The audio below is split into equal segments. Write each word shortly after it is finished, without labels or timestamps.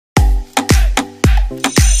Hi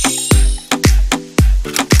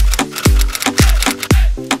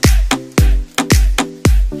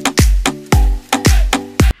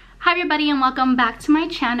everybody and welcome back to my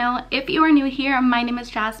channel. If you are new here, my name is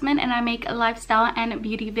Jasmine and I make lifestyle and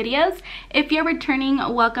beauty videos. If you're returning,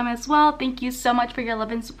 welcome as well. Thank you so much for your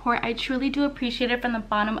love and support. I truly do appreciate it from the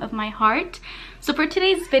bottom of my heart. So for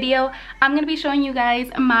today's video, I'm going to be showing you guys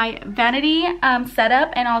my vanity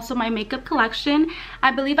setup and also my makeup collection.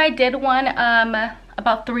 I believe I did one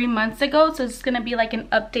about 3 months ago, so it's gonna be like an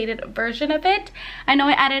updated version of it. I know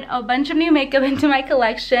I added a bunch of new makeup into my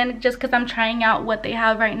collection just because I'm trying out what they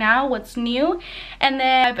have right now, what's new, and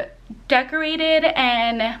then I've decorated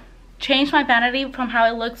and changed my vanity from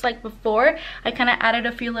how it looks like before. I kind of added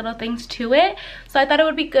a few little things to it, so I thought it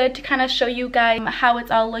would be good to kind of show you guys how it's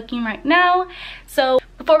all looking right now. So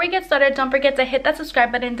before we get started, don't forget to hit that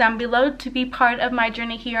subscribe button down below to be part of my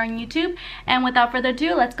journey here on YouTube. And without further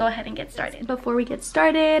ado, let's go ahead and get started. Before we get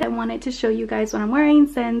started, I wanted to show you guys what I'm wearing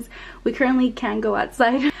since we currently can't go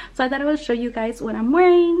outside. So I thought I would show you guys what I'm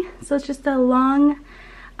wearing. So it's just a long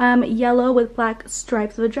yellow with black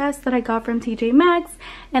stripes of a dress that I got from TJ Maxx,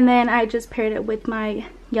 and then I just paired it with my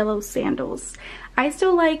yellow sandals. I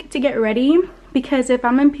still like to get ready because if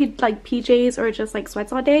I'm in PJs or just like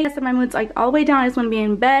sweats all day, my mood's like all the way down. I just want to be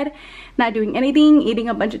in bed, not doing anything, eating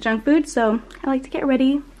a bunch of junk food. So I like to get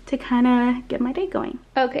ready to kind of get my day going.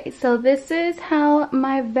 Okay, so this is how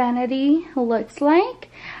my vanity looks like.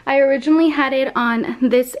 I originally had it on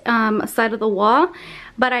this side of the wall,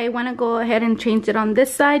 but I want to go ahead and change it on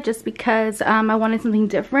this side just because I wanted something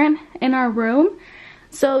different in our room.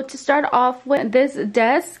 So to start off with, this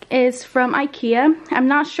desk is from IKEA. I'm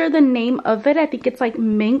not sure the name of it. I think it's like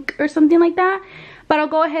mink or something like that, but I'll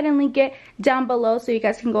go ahead and link it down below so you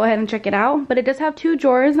guys can go ahead and check it out. But it does have 2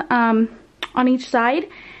 drawers on each side,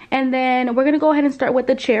 and then we're gonna go ahead and start with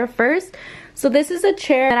the chair first. So this is a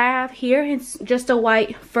chair that I have here. It's just a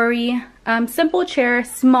white furry simple chair,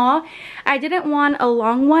 small. I didn't want a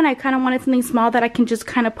long one. I kind of wanted something small that I can just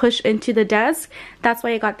kind of push into the desk. That's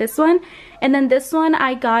why I got this one. And then this one,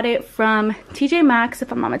 I got it from TJ Maxx,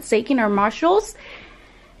 if I'm not mistaken, or Marshall's.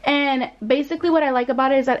 And basically what I like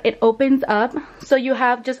about it is that it opens up, so you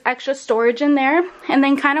have just extra storage in there. And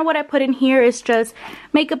then kind of what I put in here is just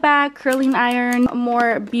makeup bag, curling iron,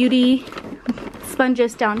 more beauty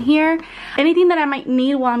sponges down here. Anything that I might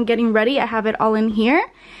need while I'm getting ready, I have it all in here.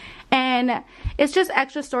 And it's just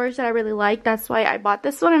extra storage that I really like. That's why I bought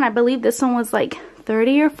this one, and I believe this one was like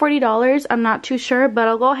 $30 or $40. I'm not too sure, but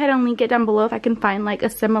I'll go ahead and link it down below if I can find like a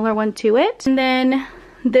similar one to it. And then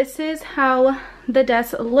this is how the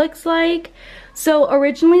desk looks like. So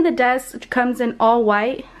originally the desk comes in all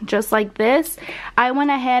white, just like this. I went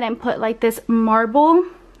ahead and put like this marble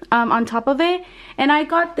on top of it, and I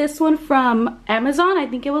got this one from Amazon. I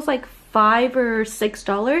think it was like $5 or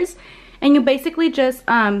 $6, and you basically just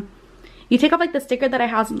you take off like the sticker that I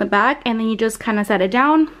have in the back, and then you just kind of set it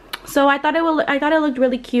down. So I thought it looked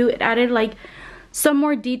really cute. It added like some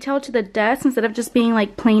more detail to the desk instead of just being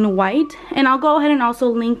like plain white. And I'll go ahead and also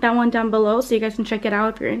link that one down below so you guys can check it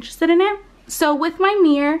out if you're interested in it. So with my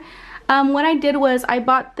mirror, what I did was I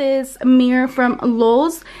bought this mirror from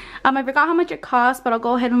Lowe's. I forgot how much it cost, but I'll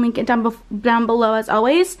go ahead and link it down below as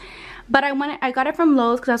always. But I got it from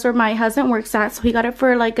Lowe's because that's where my husband works at, so he got it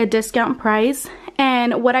for like a discount price.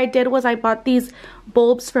 And what I did was I bought these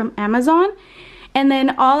bulbs from Amazon, and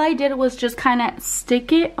then all I did was just kind of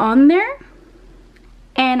stick it on there,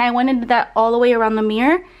 and I went into that all the way around the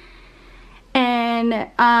mirror. And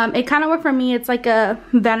it kind of worked for me. It's like a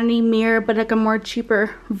vanity mirror, but like a more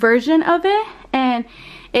cheaper version of it. And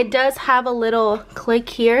it does have a little click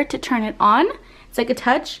here to turn it on. It's like a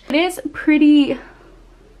touch. It is pretty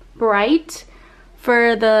bright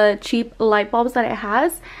for the cheap light bulbs that it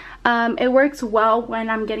has. It works well when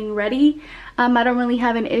I'm getting ready. I don't really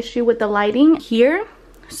have an issue with the lighting here,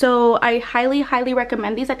 so I highly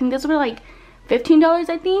recommend these. I think these were like $15,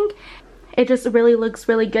 I think. It just really looks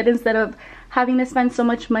really good instead of having to spend so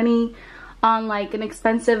much money on like an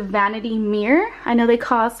expensive vanity mirror. I know they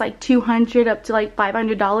cost like $200 up to like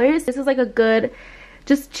 $500. This is like a good,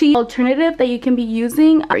 just cheap alternative that you can be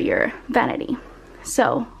using for your vanity.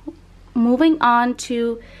 So moving on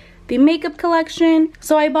to the makeup collection.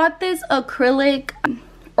 So I bought this acrylic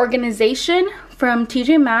organization from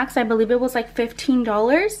TJ Maxx. I believe it was like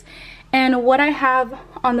 $15. And what I have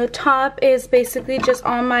on the top is basically just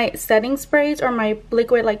all my setting sprays or my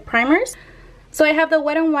liquid like primers. So I have the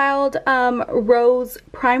Wet n Wild Rose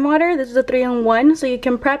Prime Water. This is a 3-in-1, so you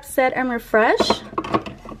can prep, set, and refresh.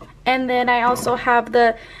 And then I also have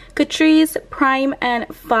the Catrice Prime and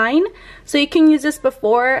Fine. So you can use this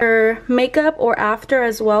before or makeup or after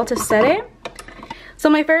as well to set it. So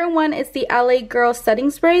my favorite one is the LA Girl setting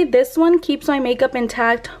spray. This one keeps my makeup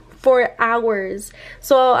intact for hours.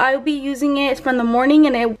 So I'll be using it from the morning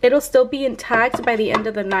and it'll still be intact by the end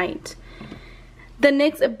of the night. The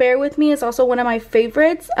NYX Bear With Me is also one of my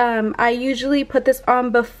favorites. I usually put this on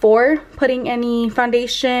before putting any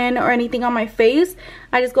foundation or anything on my face.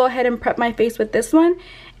 I just go ahead and prep my face with this one.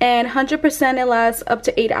 And 100% it lasts up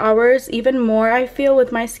to 8 hours, even more I feel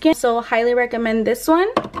with my skin. So highly recommend this one.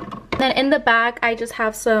 Then in the back I just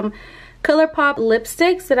have some ColourPop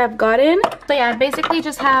lipsticks that I've gotten. So yeah, I basically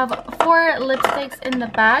just have 4 lipsticks in the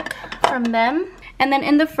back from them. And then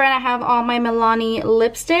in the front I have all my Milani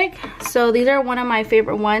lipstick. So these are one of my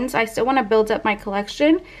favorite ones. I still want to build up my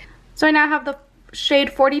collection. So I now have the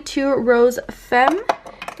shade 42 Rose Femme.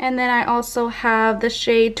 And then I also have the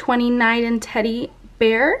shade 29 and Teddy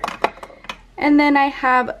Bear. And then I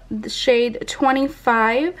have the shade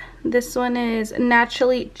 25. This one is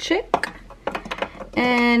Naturally Chic.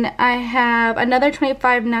 And I have another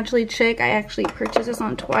 25 Naturally Chic. I actually purchased this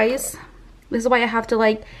on twice. This is why I have to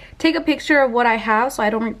like take a picture of what I have so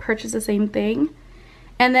I don't repurchase the same thing.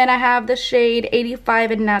 And then I have the shade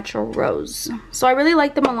 85 in Natural Rose. So I really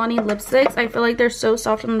like the Milani lipsticks. I feel like they're so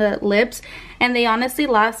soft on the lips and they honestly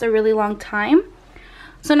last a really long time.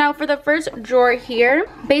 So now for the first drawer here,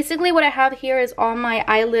 basically what I have here is all my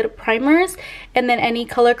eyelid primers and then any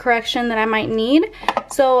color correction that I might need.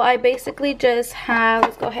 So I basically just have,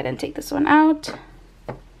 let's go ahead and take this one out.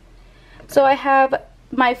 So I have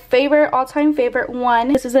my favorite, all-time favorite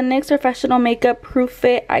one. This is a NYX Professional Makeup Proof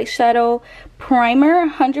Fit Eyeshadow Primer.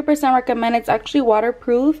 100% recommend. It's actually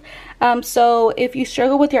waterproof. So if you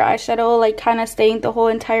struggle with your eyeshadow like kind of staying the whole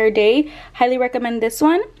entire day, highly recommend this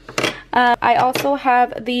one. I also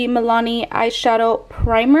have the Milani eyeshadow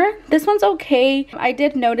primer. This one's okay. I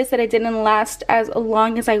did notice that it didn't last as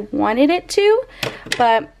long as I wanted it to,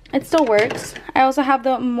 but it still works. I also have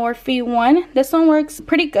the Morphe one. This one works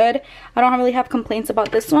pretty good. I don't really have complaints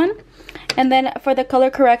about this one. And then for the color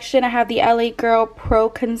correction, I have the LA Girl Pro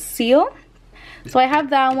Conceal. So I have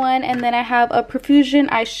that one, and then I have a Profusion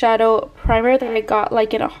eyeshadow primer that I got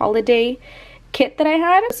like in a holiday kit that I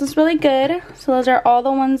had. This is really good. So those are all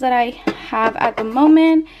the ones that I have at the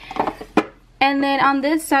moment. And then on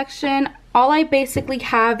this section, all I basically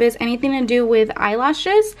have is anything to do with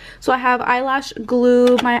eyelashes. So I have eyelash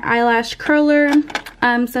glue, my eyelash curler,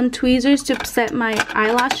 some tweezers to set my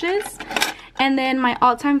eyelashes. And then my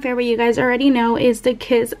all-time favorite, you guys already know, is the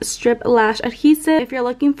Kiss Strip Lash Adhesive. If you're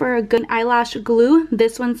looking for a good eyelash glue,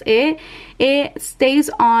 this one's it. It stays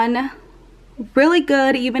on really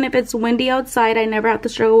good even if it's windy outside. I never have to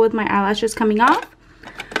struggle with my eyelashes coming off.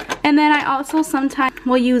 And then I also sometimes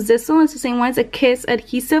will use this one. It's the same one. It's a Kiss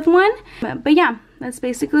adhesive one. But yeah, that's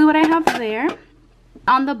basically what I have there.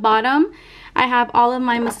 On the bottom, I have all of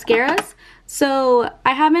my mascaras. So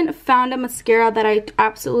I haven't found a mascara that I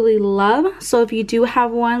absolutely love. So if you do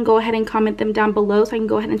have one, go ahead and comment them down below so I can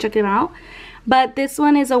go ahead and check them out. But this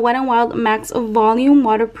one is a Wet n Wild Max Volume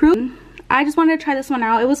Waterproof. I just wanted to try this one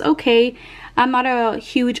out. It was okay. I'm not a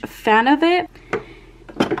huge fan of it.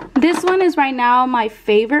 This one is right now my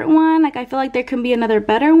favorite one. Like, I feel like there can be another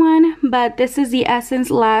better one, but this is the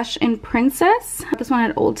Essence Lash in Princess. This one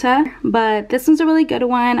at Ulta, but this one's a really good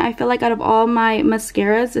one. I feel like out of all my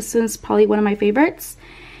mascaras, this one's probably one of my favorites.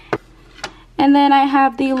 And then I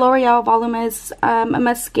have the L'Oreal Voluminous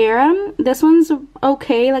mascara. This one's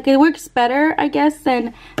okay. Like, it works better, I guess,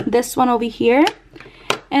 than this one over here.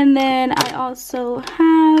 And then I also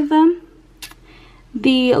have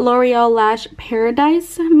the L'Oreal Lash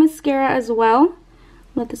Paradise mascara as well.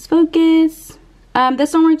 Let this focus.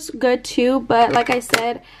 This one works good too, but like I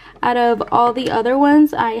said, out of all the other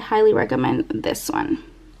ones, I highly recommend this one.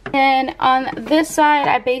 And on this side,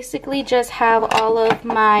 I basically just have all of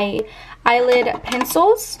my eyelid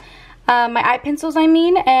pencils. My eye pencils, I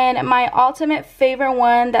mean, and my ultimate favorite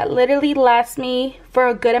one that literally lasts me for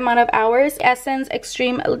a good amount of hours, Essence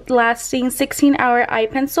Extreme Lasting 16-Hour Eye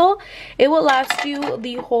Pencil. It will last you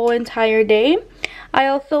the whole entire day. I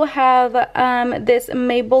also have this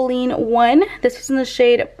Maybelline one. This is in the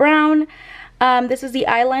shade Brown. This is the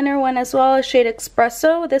eyeliner one as well, shade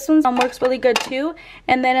Espresso. This one works really good too.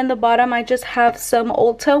 And then in the bottom, I just have some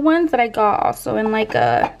Ulta ones that I got also in like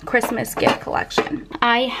a Christmas gift collection.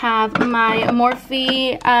 I have my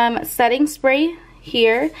Morphe setting spray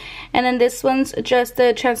here. And then this one's just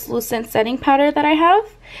the translucent setting powder that I have.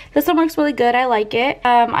 This one works really good. I like it.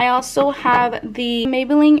 I also have the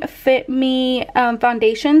Maybelline Fit Me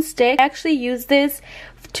foundation stick. I actually use this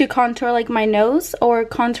to contour like my nose or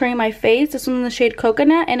contouring my face. This one's in the shade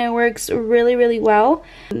Coconut and it works really, really well.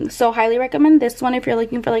 So highly recommend this one if you're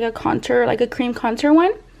looking for like a contour, like a cream contour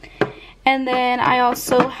one. And then I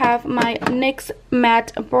also have my NYX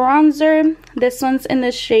matte bronzer. This one's in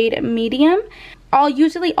the shade medium. I'll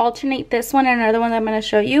usually alternate this one and another one that I'm going to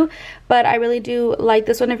show you, but I really do like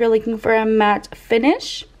this one if you're looking for a matte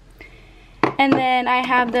finish. And then I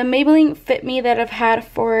have the Maybelline Fit Me that I've had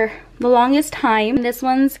for the longest time. This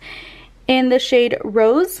one's in the shade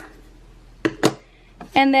Rose.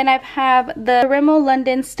 And then I have the Rimmel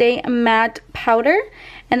London Stay Matte Powder,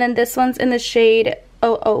 and then this one's in the shade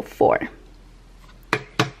 004.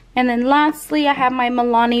 And then lastly, I have my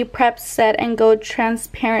Milani Prep Set and Go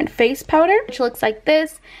Transparent Face Powder, which looks like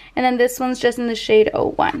this. And then this one's just in the shade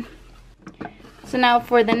 01. So now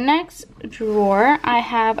for the next drawer, I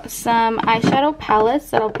have some eyeshadow palettes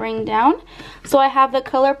that I'll bring down. So I have the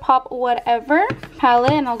ColourPop Whatever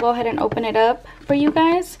palette, and I'll go ahead and open it up for you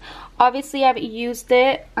guys. Obviously, I've used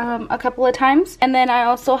it a couple of times. And then I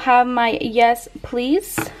also have my Yes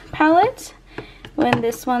Please palette. And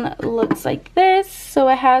this one looks like this. So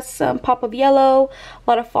it has some pop of yellow, a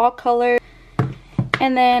lot of fall color.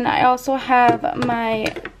 And then I also have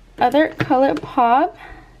my other ColourPop.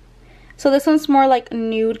 So this one's more like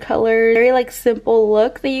nude color, very like simple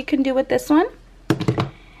look that you can do with this one.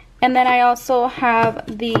 And then I also have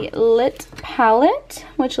the Lit palette,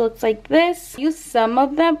 which looks like this. I use some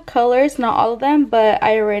of the colors, not all of them, but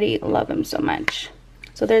I already love them so much.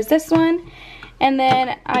 So there's this one. And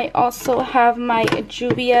then I also have my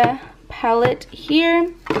Juvia palette here,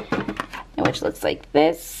 which looks like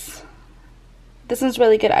this. This one's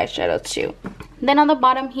really good eyeshadow too. Then on the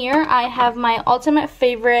bottom here, I have my ultimate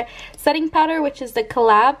favorite setting powder, which is the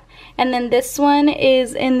Collab. And then this one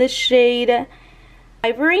is in the shade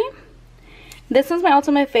Ivory. This one's my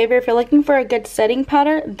ultimate favorite. If you're looking for a good setting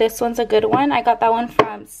powder, this one's a good one. I got that one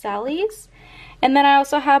from Sally's. And then I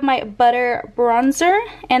also have my Butter Bronzer.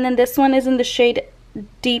 And then this one is in the shade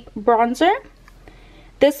Deep Bronzer.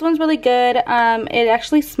 This one's really good. It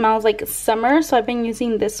actually smells like summer, so I've been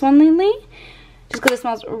using this one lately, just because it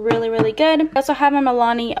smells really, really good. I also have my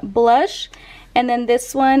Milani Blush. And then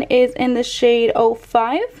this one is in the shade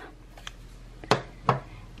 05.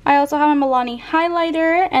 I also have my Milani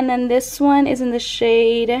Highlighter. And then this one is in the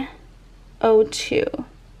shade 02.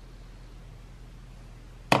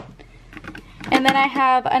 And then I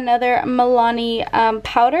have another Milani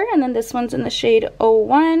powder, and then this one's in the shade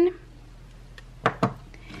 01.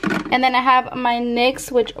 And then I have my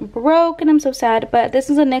NYX, which broke, and I'm so sad, but this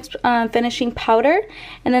is a NYX finishing powder,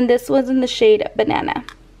 and then this one's in the shade Banana.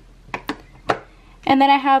 And then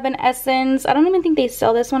I have an Essence, I don't even think they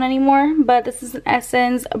sell this one anymore, but this is an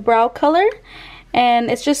Essence brow color, and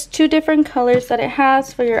it's just two different colors that it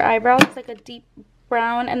has for your eyebrows. It's like a deep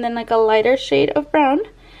brown and then like a lighter shade of brown.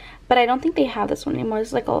 But I don't think they have this one anymore.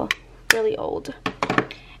 It's like a really old.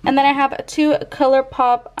 And then I have two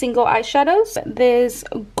ColourPop single eyeshadows. This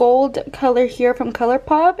gold color here from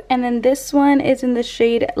ColourPop. And then this one is in the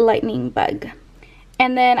shade Lightning Bug.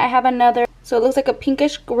 And then I have another. So it looks like a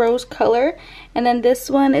pinkish rose color. And then this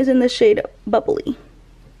one is in the shade Bubbly.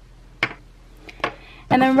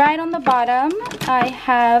 And then right on the bottom, I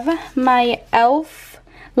have my e.l.f.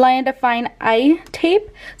 Line Define eye tape.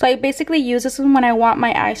 So I basically use this one when I want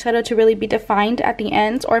my eyeshadow to really be defined at the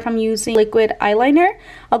ends, or if I'm using liquid eyeliner,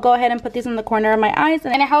 I'll go ahead and put these in the corner of my eyes,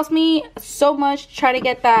 and it helps me so much to try to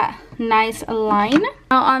get that nice line.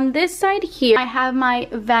 Now on this side here, I have my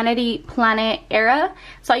Vanity Planet Era.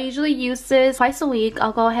 So I usually use this twice a week.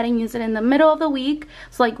 I'll go ahead and use it in the middle of the week,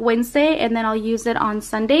 so like Wednesday, and then I'll use it on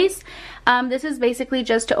Sundays. This is basically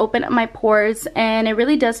just to open up my pores, and it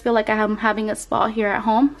really does feel like I'm having a spa here at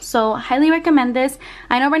home. So highly recommend this.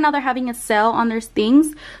 I know right now they're having a sale on their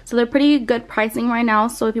things, so they're pretty good pricing right now,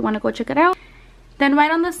 so if you want to go check it out. Then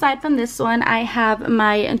right on the side from this one, I have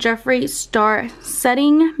my Jeffree Star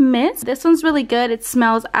Setting Mist. This one's really good. It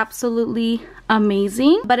smells absolutely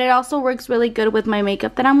amazing, but it also works really good with my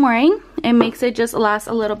makeup that I'm wearing. It makes it just last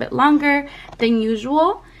a little bit longer than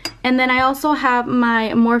usual. And then I also have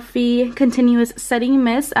my Morphe Continuous Setting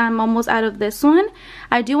Mist. I'm almost out of this one.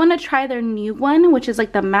 I do want to try their new one, which is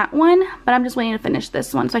like the matte one, but I'm just waiting to finish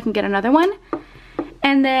this one so I can get another one.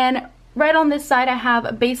 And then right on this side, I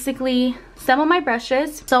have basically some of my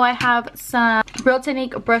brushes. So I have some Real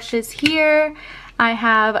Technique brushes here. I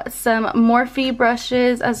have some Morphe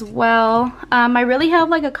brushes as well. I really have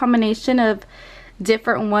like a combination of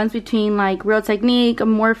different ones between like Real Technique,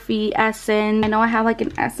 Morphe, Essence. I know I have like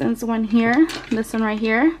an Essence one here, this one right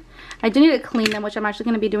here. I do need to clean them, which I'm actually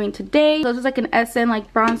going to be doing today. So this is like an Essence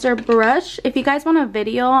like bronzer brush. If you guys want a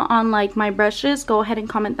video on like my brushes, go ahead and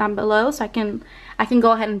comment down below so I can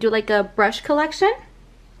go ahead and do like a brush collection.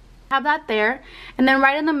 Have that there. And then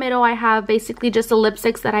right in the middle I have basically just the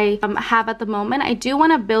lipsticks that I have at the moment. I do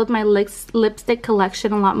want to build my lipstick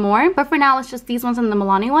collection a lot more, but for now it's just these ones and the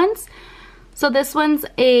Milani ones. So this one's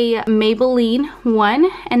a Maybelline one,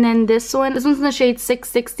 and then this one's in the shade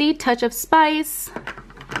 660 Touch of Spice.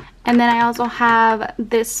 And then I also have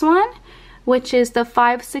this one, which is the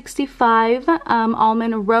 565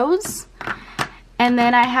 Almond Rose. And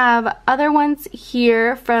then I have other ones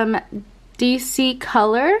here from DC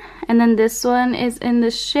Color, and then this one is in the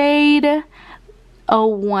shade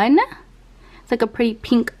 01. It's like a pretty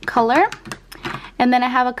pink color. And then I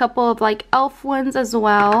have a couple of like e.l.f. ones as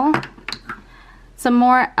well. Some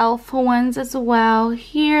more e.l.f. ones as well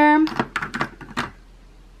here.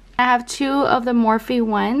 I have two of the Morphe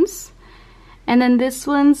ones. And then this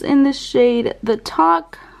one's in the shade The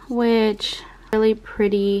Talk, which really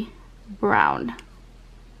pretty brown.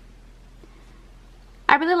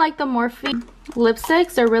 I really like the Morphe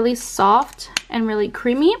lipsticks. They're really soft and really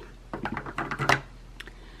creamy.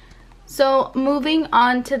 So moving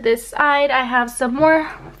on to this side, I have some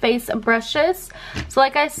more face brushes. So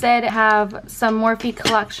like I said, I have some Morphe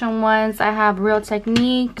collection ones. I have Real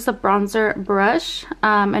Technique. It's a bronzer brush,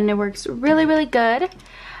 and it works really, really good.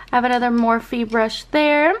 I have another Morphe brush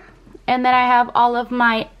there. And then I have all of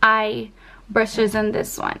my eye brushes in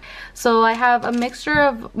this one. So I have a mixture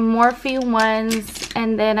of Morphe ones,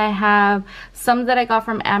 and then I have some that I got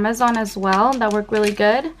from Amazon as well that work really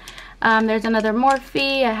good. There's another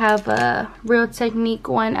Morphe. I have a Real Technique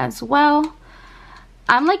one as well.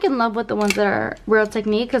 I'm like in love with the ones that are Real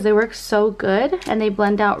Technique because they work so good and they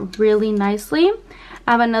blend out really nicely.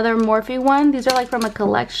 I have another Morphe one. These are like from a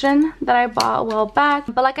collection that I bought a while back.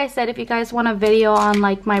 But like I said, if you guys want a video on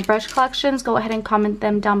like my brush collections, go ahead and comment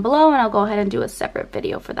them down below and I'll go ahead and do a separate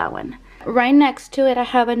video for that one. Right next to it, I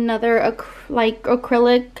have another like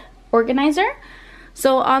acrylic organizer.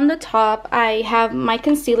 So on the top, I have my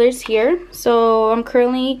concealers here. So I'm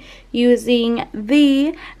currently using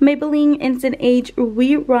the Maybelline Instant Age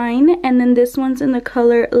Rewind, and then this one's in the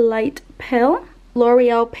color Light Pale.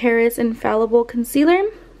 L'Oreal Paris Infallible Concealer.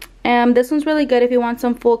 This one's really good if you want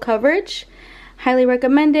some full coverage. Highly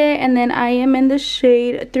recommend it. And then I am in the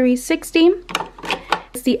shade 360.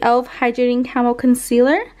 It's the e.l.f. Hydrating Camo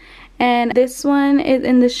Concealer. And this one is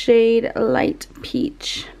in the shade Light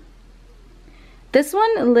Peach. This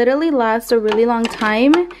one literally lasts a really long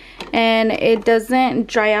time and it doesn't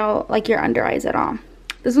dry out like your under eyes at all.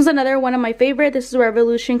 This was another one of my favorite. This is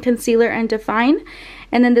Revolution Concealer and Define.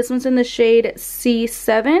 And then this one's in the shade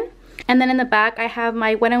C7. And then in the back, I have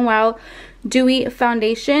my Wet n Wild Dewy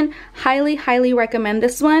Foundation. Highly, highly recommend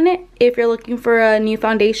this one if you're looking for a new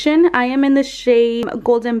foundation. I am in the shade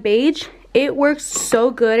Golden Beige. It works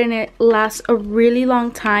so good and it lasts a really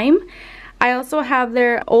long time. I also have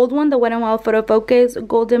their old one, the Wet n Wild Photo Focus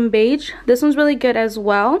Golden Beige. This one's really good as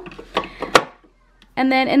well.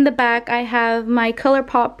 And then in the back, I have my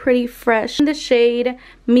ColourPop Pretty Fresh in the shade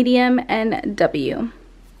Medium NW.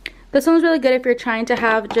 This one's really good if you're trying to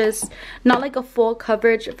have just not like a full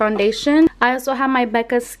coverage foundation. I also have my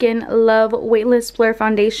Becca Skin Love Weightless Blur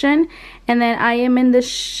Foundation. And then I am in the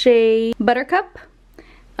shade Buttercup.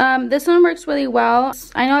 This one works really well.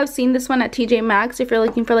 I know I've seen this one at TJ Maxx if you're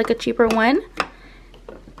looking for like a cheaper one.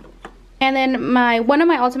 And then one of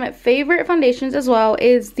my ultimate favorite foundations as well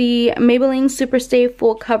is the Maybelline Superstay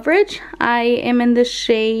Full Coverage. I am in the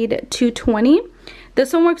shade 220.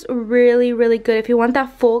 This one works really, really good. If you want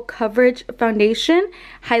that full coverage foundation,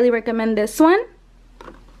 highly recommend this one.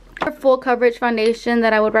 A full coverage foundation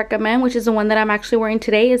that I would recommend, which is the one that I'm actually wearing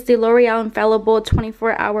today, is the L'Oreal Infallible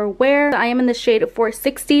 24-Hour Wear. I am in the shade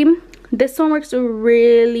 460. This one works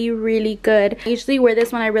really, really good. I usually wear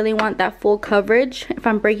this when I really want that full coverage if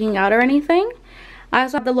I'm breaking out or anything. I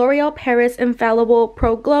also have the L'Oreal Paris Infallible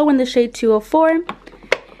Pro Glow in the shade 204.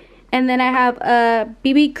 And then I have a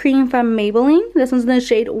BB cream from Maybelline. This one's in the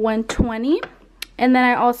shade 120. And then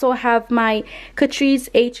I also have my Catrice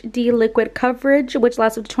HD Liquid Coverage, which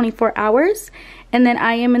lasts up to 24 hours. And then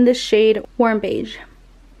I am in the shade Warm Beige.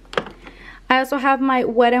 I also have my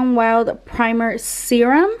Wet n Wild Primer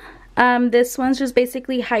Serum. This one's just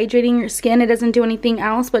basically hydrating your skin. It doesn't do anything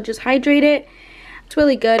else but just hydrate it. It's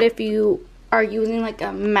really good if you are using like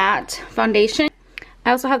a matte foundation. I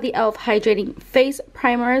also have the e.l.f. Hydrating Face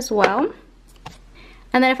Primer as well.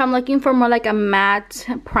 And then if I'm looking for more like a matte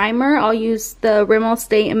primer, I'll use the Rimmel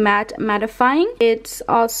Stay Matte Mattifying. It's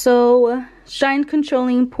also shine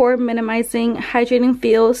controlling, pore minimizing, hydrating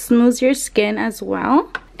feel, smooths your skin as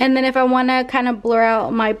well. And then if I want to kind of blur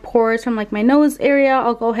out my pores from like my nose area,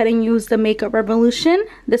 I'll go ahead and use the Makeup Revolution.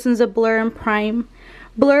 This is a Blur and Prime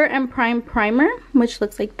Primer, which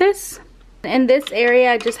looks like this. In this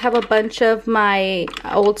area, I just have a bunch of my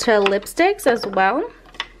Ulta lipsticks as well.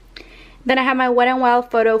 Then I have my Wet n Wild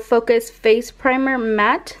Photo Focus Face Primer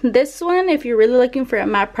Matte. This one, if you're really looking for a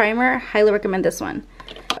matte primer, highly recommend this one.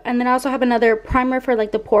 And then I also have another primer for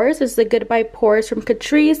like the pores. This is the Goodbye Pores from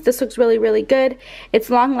Catrice. This looks really, really good. It's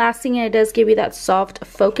long lasting and it does give you that soft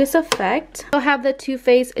focus effect. I have the Too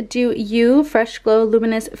Faced Do You Fresh Glow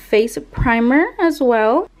Luminous Face Primer as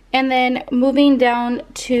well. And then moving down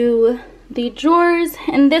to the drawers.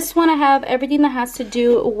 In this one I have everything that has to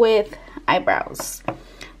do with eyebrows.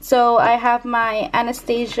 So I have my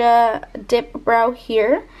Anastasia Dip Brow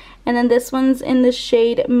here. And then this one's in the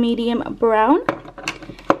shade Medium Brown.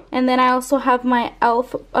 And then I also have my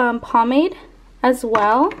e.l.f. pomade as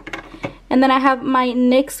well. And then I have my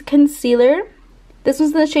NYX concealer. This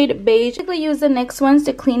one's in the shade Beige. I typically use the NYX ones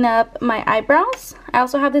to clean up my eyebrows. I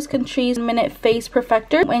also have this Catrice Minute Face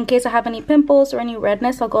Perfector. In case I have any pimples or any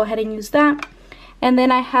redness, I'll go ahead and use that. And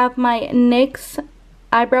then I have my NYX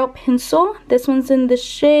eyebrow pencil. This one's in the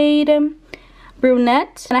shade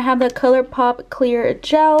Brunette. And I have the ColourPop Clear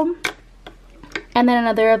Gel. And then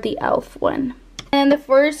another of the e.l.f. one. And in the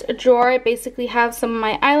first drawer, I basically have some of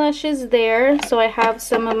my eyelashes there. So I have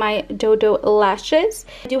some of my Dodo Lashes.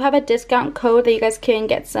 I do have a discount code that you guys can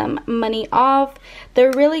get some money off.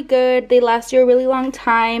 They're really good. They last you a really long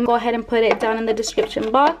time. Go ahead and put it down in the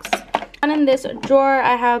description box. And in this drawer,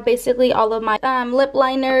 I have basically all of my lip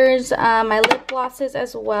liners, my lip glosses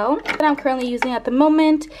as well. What I'm currently using at the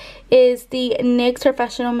moment is the NYX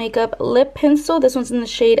Professional Makeup Lip Pencil. This one's in the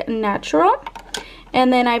shade Natural.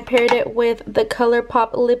 And then I paired it with the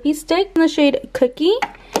ColourPop Lippy Stick in the shade Cookie.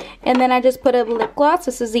 And then I just put a lip gloss.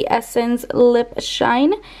 This is the Essence Lip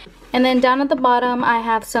Shine. And then down at the bottom, I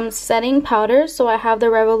have some setting powder. So I have the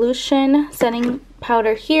Revolution setting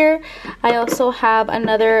powder here. I also have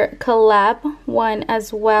another collab one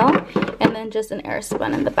as well. And then just an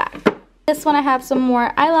Airspun in the back. This one I have some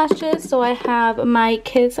more eyelashes. So I have my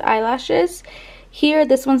Kiss eyelashes here.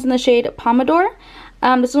 This one's in the shade Pomodoro.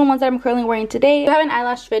 This is the ones that I'm currently wearing today. I have an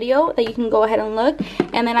eyelash video that you can go ahead and look,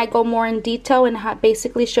 and then I go more in detail and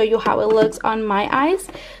basically show you how it looks on my eyes.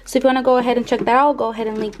 So if you want to go ahead and check that out, I'll go ahead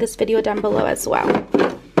and link this video down below as well.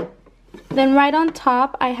 Then right on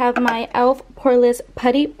top, I have my e.l.f. Poreless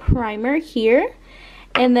Putty Primer here.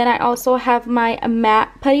 And then I also have my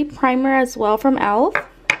matte putty primer as well from e.l.f.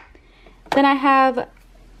 Then I have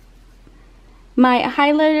my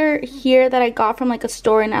highlighter here that I got from like a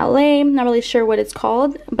store in LA. I'm not really sure what it's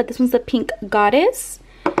called, but this one's the Pink Goddess.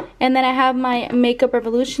 And then I have my Makeup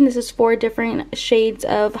Revolution. This is 4 different shades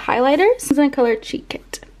of highlighters. This is in color Cheek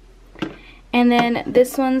Kit. And then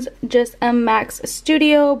this one's just a MAC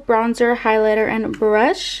Studio bronzer, highlighter, and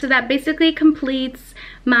brush. So that basically completes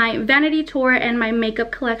my vanity tour and my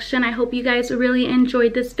makeup collection. I hope you guys really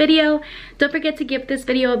enjoyed this video. Don't forget to give this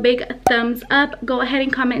video a big thumbs up. Go ahead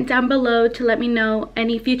and comment down below to let me know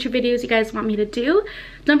any future videos you guys want me to do.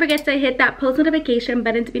 Don't forget to hit that post notification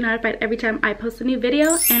button to be notified every time I post a new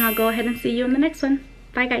video. And I'll go ahead and see you in the next one.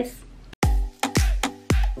 Bye guys.